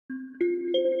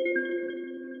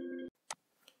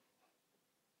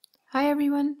Hi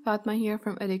everyone, Fatma here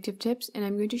from Addictive Tips, and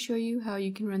I'm going to show you how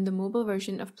you can run the mobile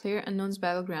version of PlayerUnknown's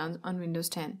Battlegrounds on Windows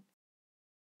 10.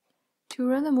 To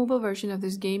run the mobile version of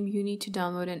this game, you need to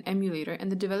download an emulator, and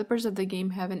the developers of the game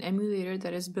have an emulator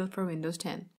that is built for Windows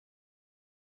 10.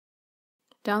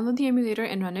 Download the emulator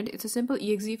and run it. It's a simple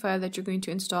exe file that you're going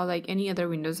to install like any other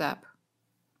Windows app.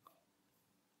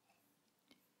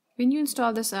 When you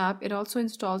install this app, it also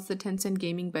installs the Tencent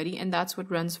Gaming Buddy, and that's what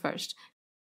runs first.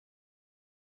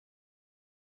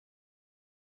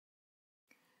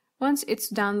 Once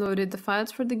it's downloaded the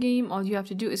files for the game, all you have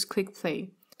to do is click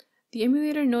play. The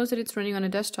emulator knows that it's running on a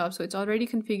desktop, so it's already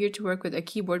configured to work with a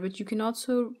keyboard, but you can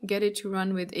also get it to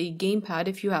run with a gamepad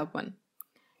if you have one.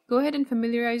 Go ahead and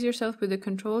familiarize yourself with the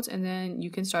controls, and then you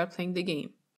can start playing the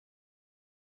game.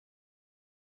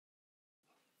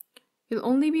 You'll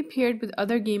only be paired with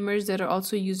other gamers that are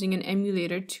also using an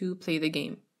emulator to play the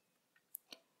game.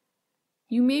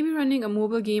 You may be running a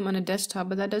mobile game on a desktop,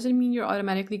 but that doesn't mean you're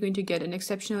automatically going to get an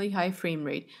exceptionally high frame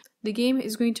rate. The game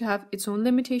is going to have its own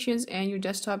limitations, and your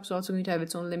desktop is also going to have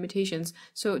its own limitations.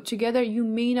 So together, you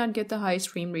may not get the highest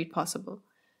frame rate possible.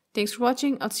 Thanks for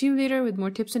watching. I'll see you later with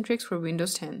more tips and tricks for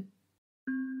Windows 10.